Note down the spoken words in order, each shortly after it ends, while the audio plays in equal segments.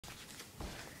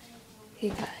Hey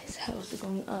guys, how's it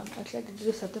going? I tried to do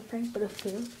this other prank, but it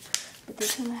failed. But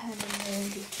this time I had an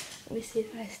idea. Let me see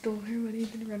if I stole her money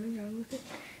and running around with it.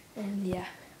 And yeah,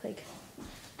 like,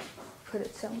 put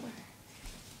it somewhere.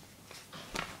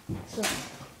 So,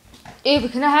 Ava,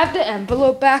 can I have the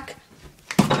envelope back?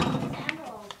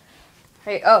 Envelope.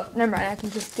 Hey, oh, never mind, I can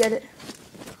just get it.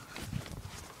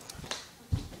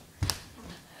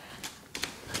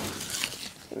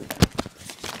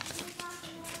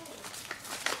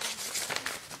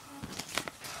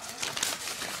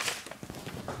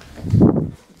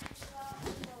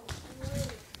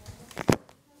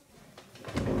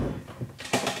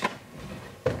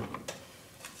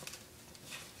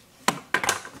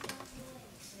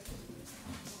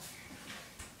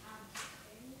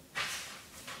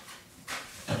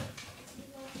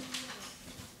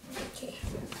 Okay,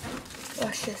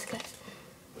 watch this, guys.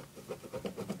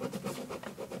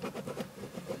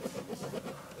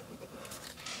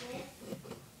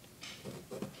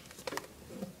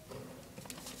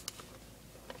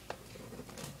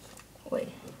 Wait.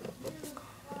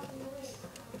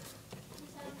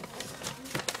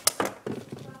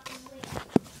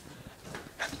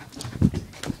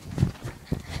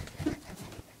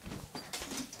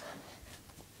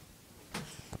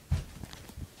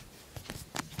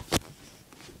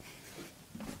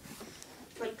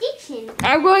 Prediction.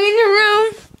 I'm going in the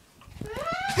room.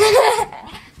 No!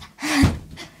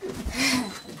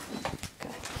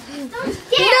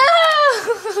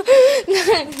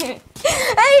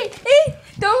 Hey,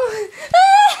 don't.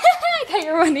 I got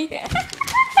your money. Give money back!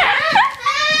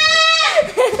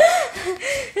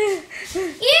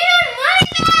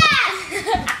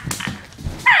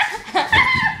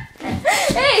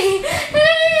 Hey!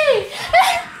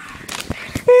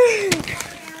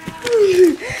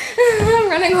 I'm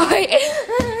running away.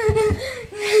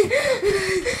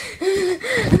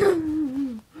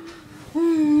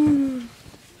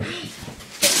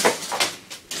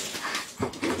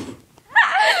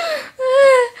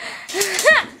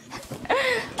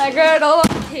 I got it all on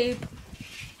tape.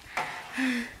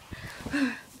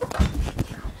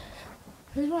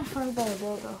 Where's my $5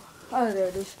 bill though? Oh, there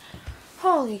it is.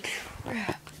 Holy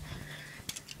crap.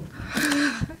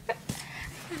 I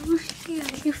wish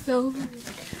she filmed it.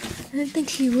 I didn't think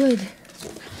she would.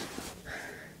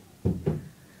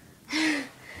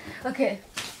 Okay.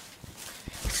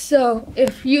 So,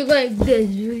 if you like this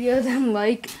video, then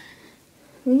like.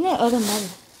 Where's my other money?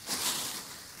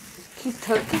 Keep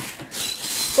talking.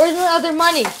 Where's my other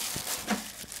money?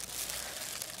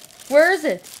 Where is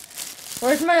it?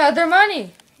 Where's my other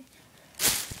money?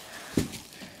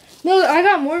 No, I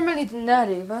got more money than that,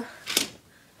 Ava.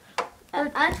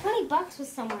 20 bucks was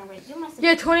somewhere. Wait, you must have.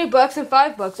 Yeah, 20 bucks and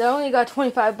 $5. I only got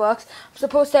 25 bucks. I'm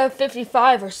supposed to have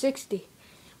 55 or 60.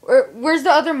 Where's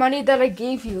the other money that I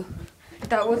gave you?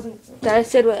 That I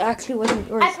said actually wasn't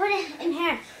yours. I put it in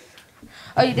here.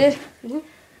 Oh, you did?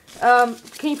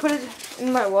 Can you put it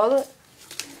in my wallet?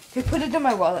 Can you put it in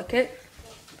my wallet, okay?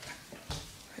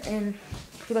 And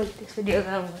if you like this video,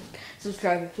 then like,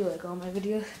 subscribe if you like all my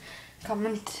videos.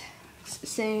 Comment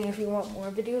saying if you want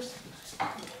more videos.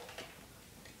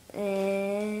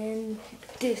 And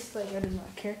dislike, I do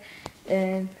not care.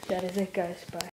 And that is it, guys. Bye.